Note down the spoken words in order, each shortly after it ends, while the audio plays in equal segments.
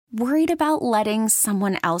Worried about letting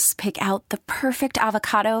someone else pick out the perfect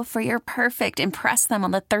avocado for your perfect impress them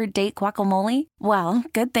on the third date guacamole? Well,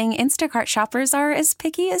 good thing Instacart shoppers are as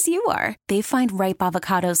picky as you are. They find ripe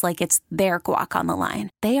avocados like it's their guac on the line.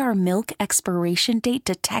 They are milk expiration date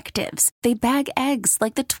detectives. They bag eggs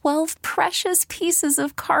like the 12 precious pieces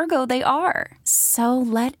of cargo they are. So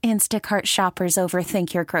let Instacart shoppers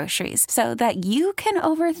overthink your groceries so that you can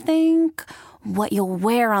overthink what you'll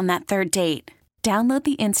wear on that third date. Download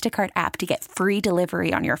the Instacart app to get free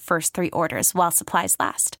delivery on your first 3 orders while supplies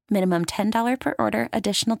last. Minimum $10 per order.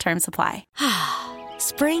 Additional terms apply.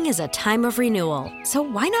 Spring is a time of renewal, so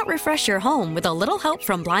why not refresh your home with a little help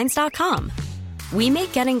from Blinds.com? We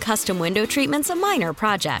make getting custom window treatments a minor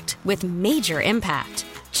project with major impact.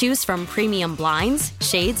 Choose from premium blinds,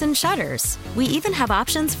 shades, and shutters. We even have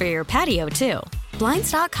options for your patio, too.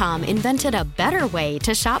 Blinds.com invented a better way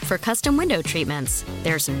to shop for custom window treatments.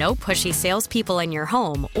 There's no pushy salespeople in your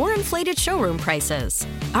home or inflated showroom prices.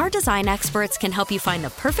 Our design experts can help you find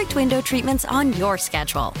the perfect window treatments on your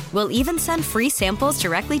schedule. We'll even send free samples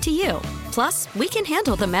directly to you. Plus, we can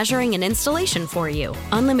handle the measuring and installation for you.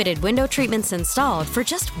 Unlimited window treatments installed for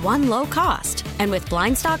just one low cost. And with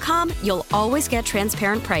Blinds.com, you'll always get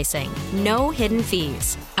transparent pricing. No hidden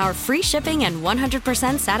fees. Our free shipping and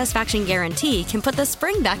 100% satisfaction guarantee can put the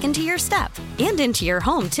spring back into your step and into your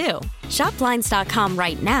home, too. Shop Blinds.com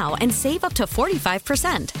right now and save up to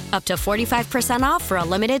 45%. Up to 45% off for a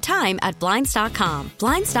limited time at Blinds.com.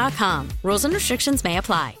 Blinds.com. Rules and restrictions may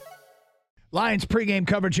apply. Lions pregame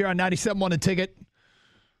coverage here on 97.1 The Ticket.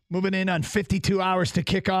 Moving in on 52 hours to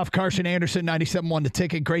kick off. Carson Anderson, 97.1 The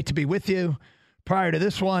Ticket. Great to be with you. Prior to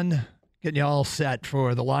this one, getting you all set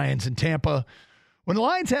for the Lions in Tampa. When the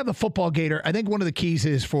Lions have the football gator, I think one of the keys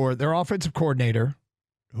is for their offensive coordinator,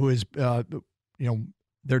 who is,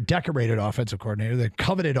 their decorated offensive coordinator, their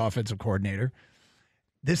coveted offensive coordinator.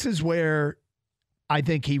 This is where I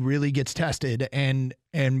think he really gets tested, and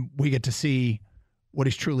we get to see what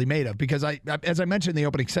he's truly made of. Because as I mentioned in the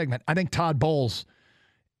opening segment, I think Todd Bowles,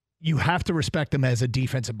 you have to respect him as a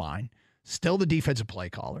defensive mind, still the defensive play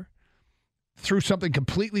caller. Threw something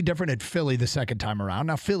completely different at Philly the second time around.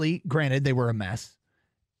 Now, Philly, granted, they were a mess,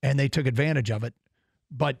 and they took advantage of it.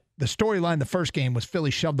 But the storyline the first game was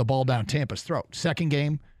Philly shoved the ball down Tampa's throat. Second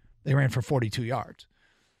game, they ran for 42 yards.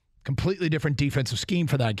 Completely different defensive scheme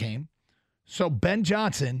for that game. So Ben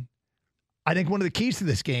Johnson, I think one of the keys to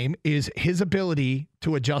this game is his ability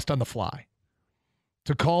to adjust on the fly,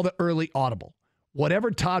 to call the early audible.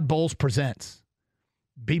 Whatever Todd Bowles presents,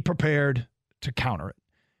 be prepared to counter it.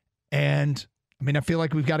 And, I feel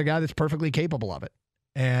like we've got a guy that's perfectly capable of it.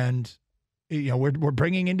 And, we're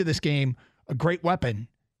bringing into this game a great weapon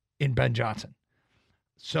in Ben Johnson.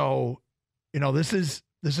 So, this is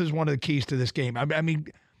one of the keys to this game.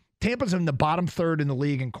 Tampa's in the bottom third in the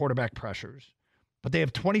league in quarterback pressures, but they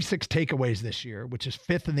have 26 takeaways this year, which is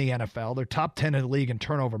 5th in the NFL. They're top 10 in the league in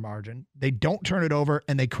turnover margin. They don't turn it over,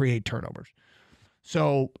 and they create turnovers.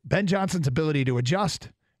 So Ben Johnson's ability to adjust,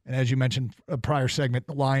 and as you mentioned a prior segment,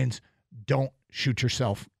 the Lions don't shoot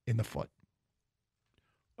yourself in the foot.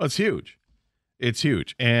 Well, it's huge. It's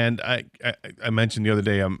huge. And I mentioned the other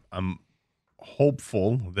day, I'm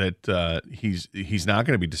hopeful that he's not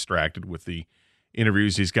going to be distracted with the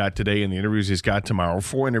interviews he's got today and the interviews he's got tomorrow.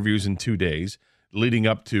 4 interviews in 2 days, leading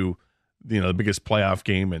up to the biggest playoff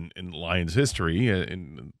game in Lions history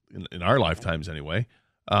in our lifetimes anyway.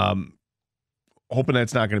 Hoping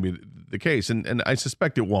that's not going to be the case, and I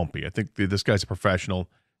suspect it won't be. I think this guy's a professional,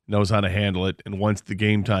 knows how to handle it, and once the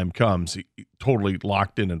game time comes, he totally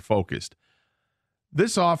locked in and focused.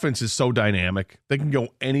 This offense is so dynamic; they can go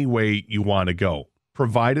any way you want to go,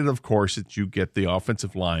 provided, of course, that you get the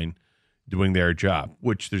offensive line doing their job,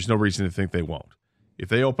 which there's no reason to think they won't. If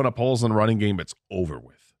they open up holes in the running game, it's over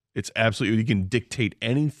with. It's absolutely, you can dictate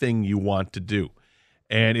anything you want to do,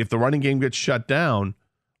 and if the running game gets shut down,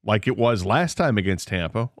 like it was last time against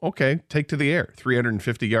Tampa, okay, take to the air.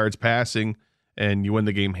 350 yards passing, and you win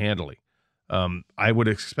the game handily. I would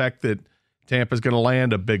expect that Tampa's going to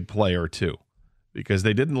land a big play or two because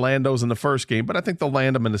they didn't land those in the first game, but I think they'll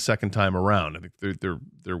land them in the second time around. I think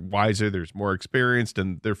they're wiser, there's more experienced,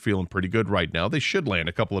 and they're feeling pretty good right now. They should land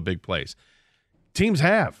a couple of big plays. Teams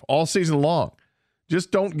have all season long.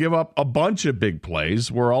 Just don't give up a bunch of big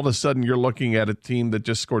plays where all of a sudden you're looking at a team that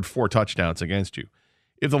just scored 4 touchdowns against you.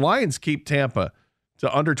 If the Lions keep Tampa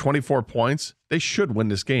to under 24 points, they should win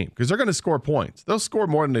this game because they're going to score points. They'll score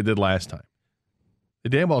more than they did last time. They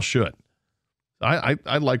damn well should.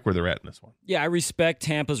 I like where they're at in this one. Yeah, I respect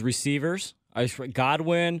Tampa's receivers.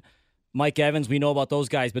 Godwin, Mike Evans, we know about those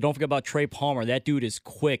guys, but don't forget about Trey Palmer. That dude is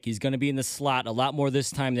quick. He's going to be in the slot a lot more this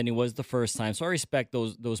time than he was the first time. So I respect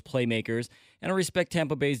those playmakers, and I respect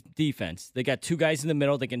Tampa Bay's defense. They got two guys in the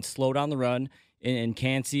middle that can slow down the run in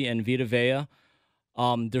Kancey and Vita Vea.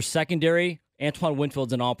 Their secondary, Antoine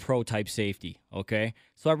Winfield's an all-pro type safety, okay?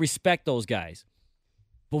 So I respect those guys.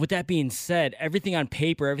 But with that being said, everything on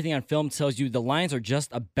paper, everything on film tells you the Lions are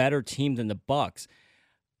just a better team than the Bucs.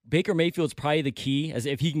 Baker Mayfield's probably the key, as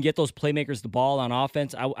if he can get those playmakers the ball on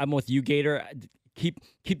offense. I'm with you, Gator.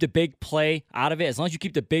 Keep the big play out of it. As long as you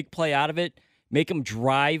keep the big play out of it, make them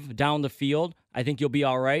drive down the field, I think you'll be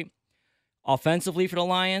all right. Offensively for the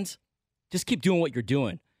Lions, just keep doing what you're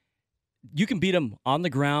doing. You can beat them on the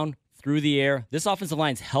ground, through the air. This offensive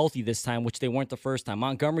line's healthy this time, which they weren't the first time.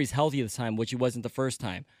 Montgomery's healthy this time, which he wasn't the first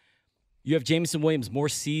time. You have Jameson Williams more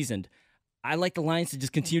seasoned. I like the Lions to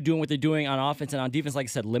just continue doing what they're doing on offense, and on defense, like I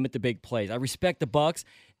said, limit the big plays. I respect the Bucs,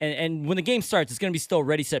 and when the game starts, it's going to be still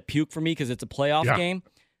ready, set, puke for me because it's a playoff game.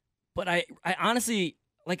 But I honestly,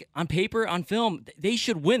 like on paper, on film, they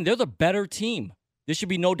should win. They're the better team. There should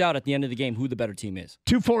be no doubt at the end of the game who the better team is.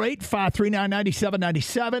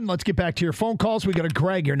 248-539-9797. Let's get back to your phone calls. We got a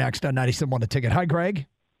Greg here next on 97.1 The Ticket. Hi, Greg.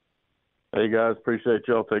 Hey, guys. Appreciate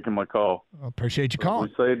y'all taking my call. Appreciate you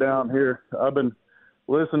calling. We say down here, I've been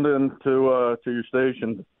listening to your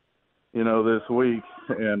station, this week,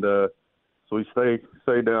 and so we stay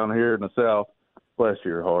down here in the South. Bless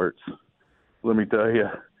your hearts. Let me tell you,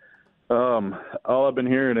 all I've been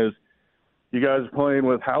hearing is you guys are playing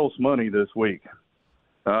with house money this week.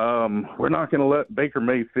 We're not going to let Baker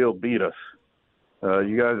Mayfield beat us.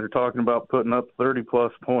 You guys are talking about putting up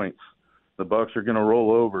 30-plus points. The Bucs are going to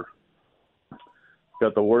roll over.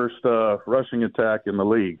 Got the worst rushing attack in the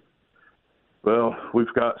league. Well,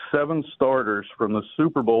 we've got 7 starters from the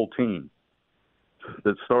Super Bowl team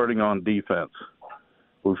that's starting on defense.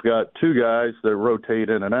 We've got 2 guys that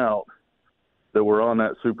rotate in and out that were on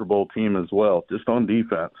that Super Bowl team as well, just on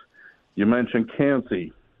defense. You mentioned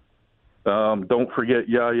Kancey. Don't forget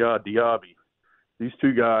Yaya Diaby. These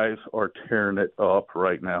 2 guys are tearing it up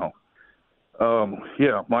right now.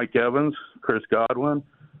 Mike Evans, Chris Godwin,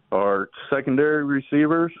 our secondary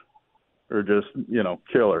receivers are just,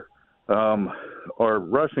 killer. Our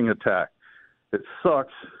rushing attack, it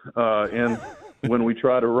sucks when we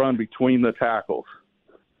try to run between the tackles.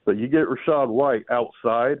 But you get Rachaad White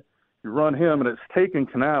outside, you run him, and it's taken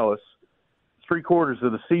Canales 3/4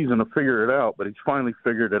 of the season to figure it out, but he's finally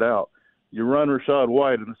figured it out. You run Rachaad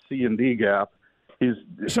White in the C&D gap.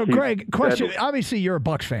 Greg, question. Obviously, you're a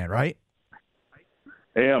Bucs fan, right?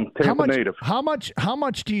 I am. Tampa native. How much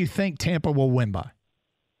do you think Tampa will win by?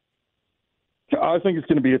 I think it's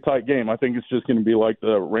going to be a tight game. I think it's just going to be like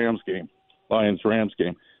the Lions-Rams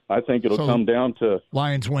game. I think it'll come down to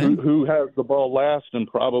Lions win. Who has the ball last, and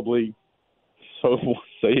probably. So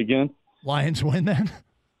say again. Lions win then.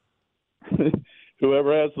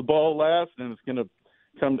 Whoever has the ball last, and it's going to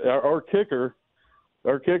come. Our kicker,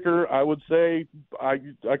 I would say, I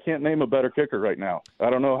can't name a better kicker right now. I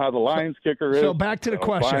don't know how the Lions kicker is. So back to the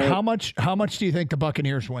question: How much do you think the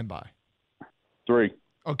Buccaneers win by? 3.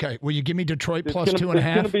 Okay. Will you give me Detroit plus 2.5? It's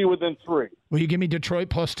going to be within 3. Will you give me Detroit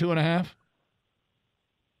plus 2.5?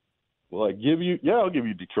 Will I give you? Yeah, I'll give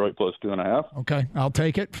you Detroit plus 2.5. Okay, I'll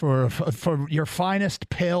take it for your finest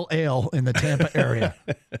pale ale in the Tampa area.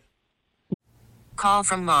 Call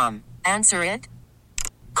from mom. Answer it.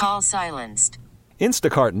 Call silenced.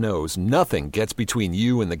 Instacart knows nothing gets between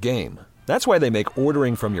you and the game. That's why they make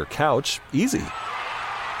ordering from your couch easy.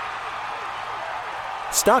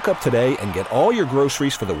 Stock up today and get all your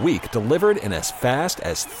groceries for the week delivered in as fast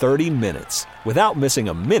as 30 minutes without missing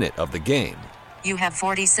a minute of the game. You have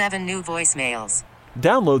 47 new voicemails.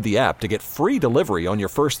 Download the app to get free delivery on your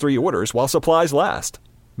first 3 orders while supplies last.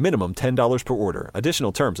 Minimum $10 per order.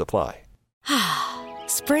 Additional terms apply.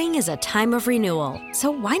 Spring is a time of renewal,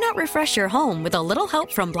 so why not refresh your home with a little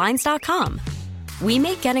help from Blinds.com? We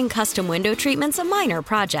make getting custom window treatments a minor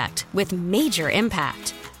project with major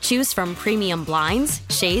impact. Choose from premium blinds,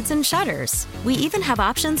 shades, and shutters. We even have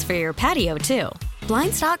options for your patio, too.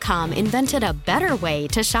 Blinds.com invented a better way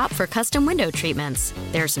to shop for custom window treatments.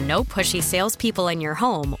 There's no pushy salespeople in your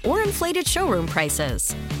home or inflated showroom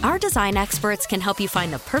prices. Our design experts can help you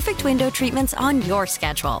find the perfect window treatments on your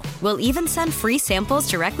schedule. We'll even send free samples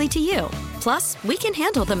directly to you. Plus, we can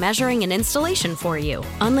handle the measuring and installation for you.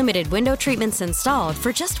 Unlimited window treatments installed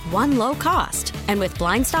for just one low cost. And with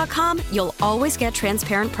Blinds.com, you'll always get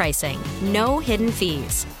transparent pricing. No hidden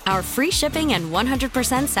fees. Our free shipping and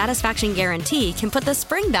 100% satisfaction guarantee can put the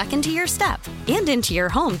spring back into your step and into your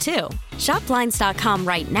home, too. Shop Blinds.com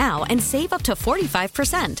right now and save up to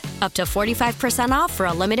 45%. Up to 45% off for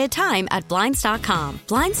a limited time at Blinds.com.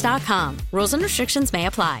 Blinds.com. Rules and restrictions may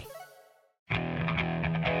apply.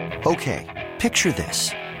 Okay, picture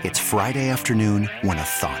this. It's Friday afternoon when a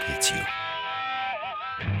thought hits you.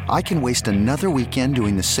 I can waste another weekend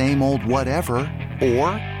doing the same old whatever, or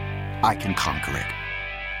I can conquer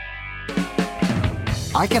it.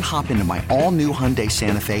 I can hop into my all-new Hyundai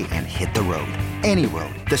Santa Fe and hit the road. Any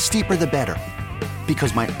road. The steeper, the better.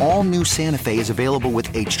 Because my all-new Santa Fe is available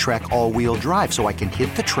with H-Track all-wheel drive, so I can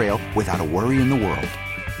hit the trail without a worry in the world.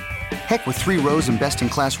 Heck, with 3 rows and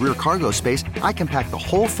best-in-class rear cargo space, I can pack the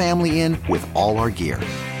whole family in with all our gear.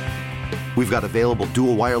 We've got available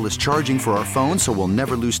dual wireless charging for our phones, so we'll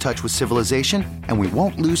never lose touch with civilization, and we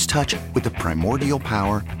won't lose touch with the primordial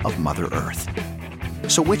power of Mother Earth.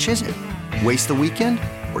 So which is it? Waste the weekend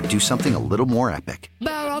or do something a little more epic?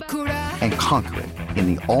 And conquer it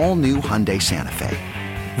in the all-new Hyundai Santa Fe.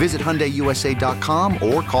 Visit HyundaiUSA.com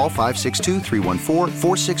or call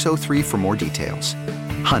 562-314-4603 for more details.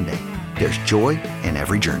 Hyundai, there's joy in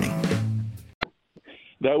every journey.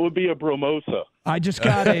 That would be a Bromosa. I just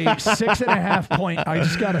got a 6.5 point. I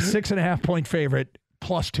just got a 6.5 point favorite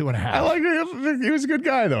plus 2.5. I like it. He was a good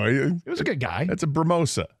guy, though. He was a good guy. That's a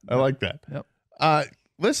Bromosa. I like that. Yep.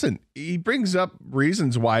 Listen, he brings up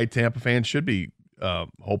reasons why Tampa fans should be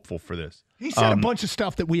hopeful for this. He said a bunch of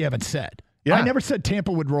stuff that we haven't said. Yeah. I never said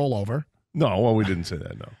Tampa would roll over. No, well, we didn't say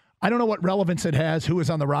that, no. I don't know what relevance it has, who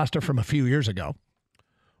was on the roster from a few years ago.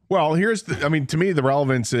 Well, to me, the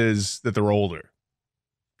relevance is that they're older.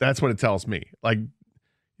 That's what it tells me. Like,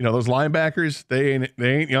 those linebackers, they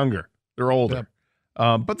ain't younger. They're older.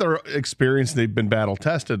 Yep. But they're experienced. They've been battle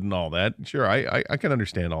tested and all that. Sure, I can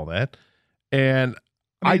understand all that. And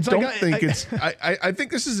I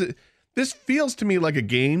think this feels to me like a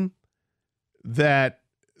game that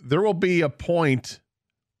there will be a point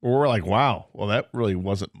where we're like, wow, well, that really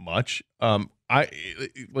wasn't much. For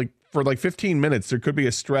 15 minutes, there could be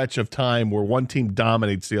a stretch of time where one team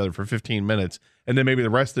dominates the other for 15 minutes, and then maybe the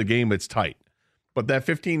rest of the game it's tight. But that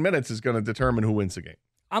 15 minutes is going to determine who wins the game.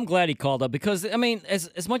 I'm glad he called up because,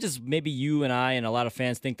 as much as maybe you and I and a lot of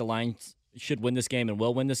fans think the Lions should win this game and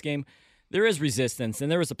will win this game, there is resistance and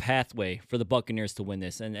there is a pathway for the Buccaneers to win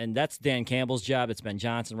this. And that's Dan Campbell's job. It's Ben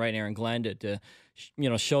Johnson, right, and Aaron Glenn to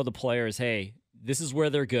show the players, hey, this is where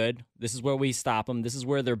they're good. This is where we stop them. This is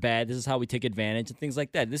where they're bad. This is how we take advantage and things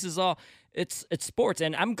like that. This is all, it's sports.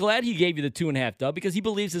 And I'm glad he gave you the 2.5 dub because he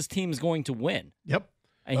believes his team is going to win. Yep.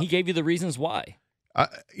 And he gave you the reasons why.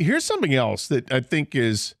 Here's something else that I think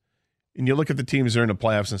is, and you look at the teams that are in the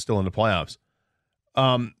playoffs and still in the playoffs.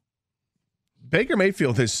 Baker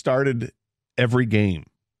Mayfield has started every game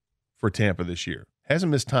for Tampa this year.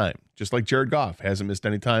 Hasn't missed time, just like Jared Goff hasn't missed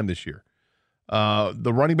any time this year.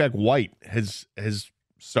 The running back White has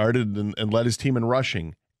started and led his team in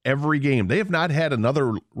rushing every game. They have not had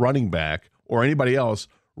another running back or anybody else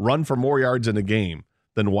run for more yards in a game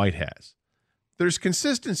than White has. There's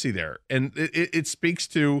consistency there, and it speaks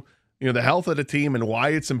to the health of the team and why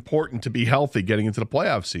it's important to be healthy getting into the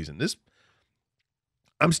playoff season.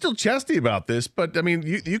 I'm still chesty about this, but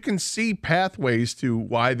you can see pathways to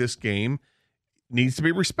why this game needs to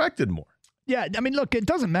be respected more. Yeah, look, it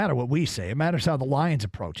doesn't matter what we say. It matters how the Lions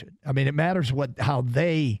approach it. It matters how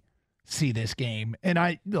they see this game. And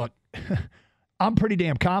I'm pretty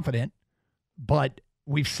damn confident, but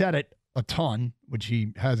we've said it a ton, which he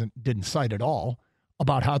didn't cite at all,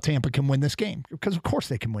 about how Tampa can win this game. Because, of course,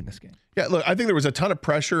 they can win this game. Yeah, look, I think there was a ton of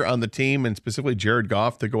pressure on the team, and specifically Jared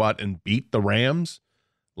Goff, to go out and beat the Rams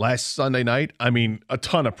last Sunday night. A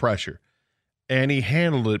ton of pressure. And he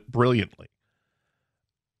handled it brilliantly.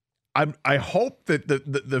 I hope that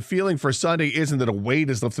the feeling for Sunday isn't that a weight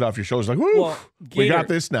is lifted off your shoulders. Like, whoo, we got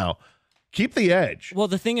this now. Keep the edge. Well,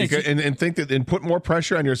 the thing is, and think that and put more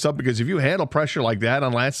pressure on yourself, because if you handle pressure like that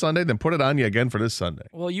on last Sunday, then put it on you again for this Sunday.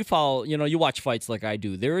 Well, you follow, you watch fights like I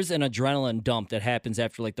do. There is an adrenaline dump that happens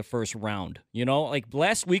after the first round. Like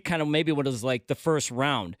last week, kind of maybe what it was like the first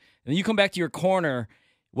round, and then you come back to your corner.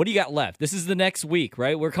 What do you got left? This is the next week,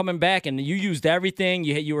 right? We're coming back, and you used everything.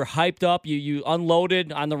 You were hyped up. You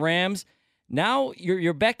unloaded on the Rams. Now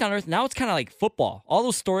you're back down to earth. Now it's kind of like football. All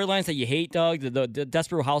those storylines that you hate, Doug, the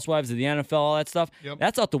Desperate Housewives of the NFL, all that stuff,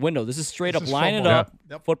 That's out the window. This is straight up line it up,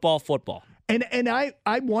 football. And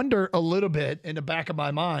I wonder a little bit in the back of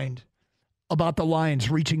my mind about the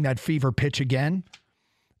Lions reaching that fever pitch again.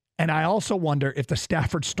 And I also wonder if the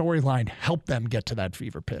Stafford storyline helped them get to that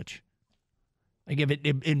fever pitch. Like if it,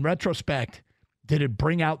 in retrospect, did it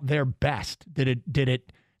bring out their best? Did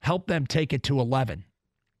it help them take it to 11?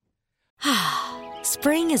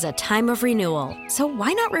 Spring is a time of renewal, so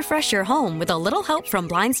why not refresh your home with a little help from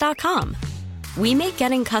Blinds.com? We make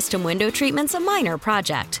getting custom window treatments a minor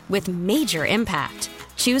project with major impact.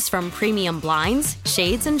 Choose from premium blinds,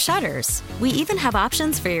 shades, and shutters. We even have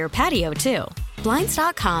options for your patio, too.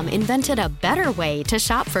 Blinds.com invented a better way to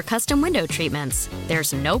shop for custom window treatments.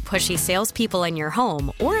 There's no pushy salespeople in your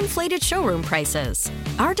home or inflated showroom prices.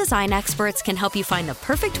 Our design experts can help you find the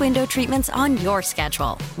perfect window treatments on your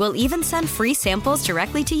schedule. We'll even send free samples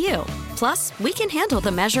directly to you. Plus, we can handle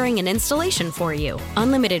the measuring and installation for you.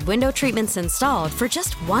 Unlimited window treatments installed for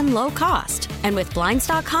just one low cost. And with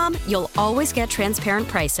Blinds.com, you'll always get transparent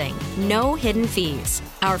pricing. No hidden fees.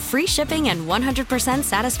 Our free shipping and 100%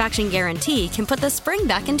 satisfaction guarantee can put the spring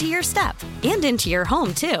back into your step and into your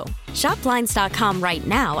home, too. Shop Blinds.com right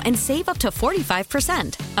now and save up to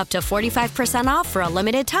 45%. Up to 45% off for a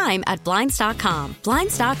limited time at Blinds.com.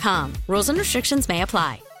 Blinds.com. Rules and restrictions may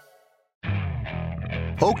apply.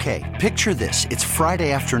 Okay, picture this. It's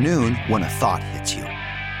Friday afternoon when a thought hits you.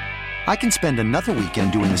 I can spend another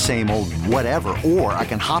weekend doing the same old whatever, or I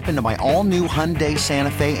can hop into my all-new Hyundai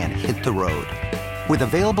Santa Fe and hit the road. With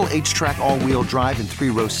available H-Track all-wheel drive and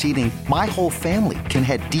 3-row seating, my whole family can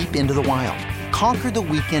head deep into the wild. Conquer the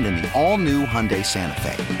weekend in the all-new Hyundai Santa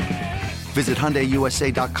Fe. Visit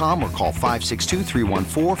HyundaiUSA.com or call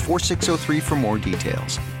 562-314-4603 for more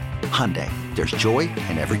details. Hyundai, there's joy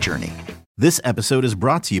in every journey. This episode is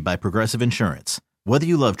brought to you by Progressive Insurance. Whether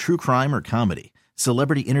you love true crime or comedy,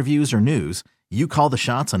 celebrity interviews or news, you call the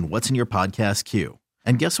shots on what's in your podcast queue.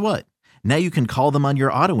 And guess what? Now you can call them on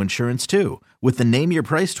your auto insurance too with the Name Your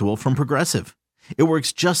Price tool from Progressive. It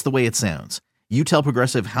works just the way it sounds. You tell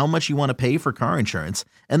Progressive how much you want to pay for car insurance,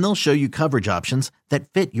 and they'll show you coverage options that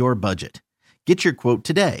fit your budget. Get your quote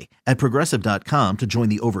today at Progressive.com to join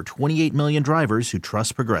the over 28 million drivers who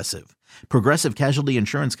trust Progressive. Progressive Casualty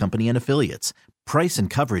Insurance Company and Affiliates. Price and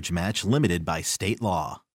coverage match limited by state law.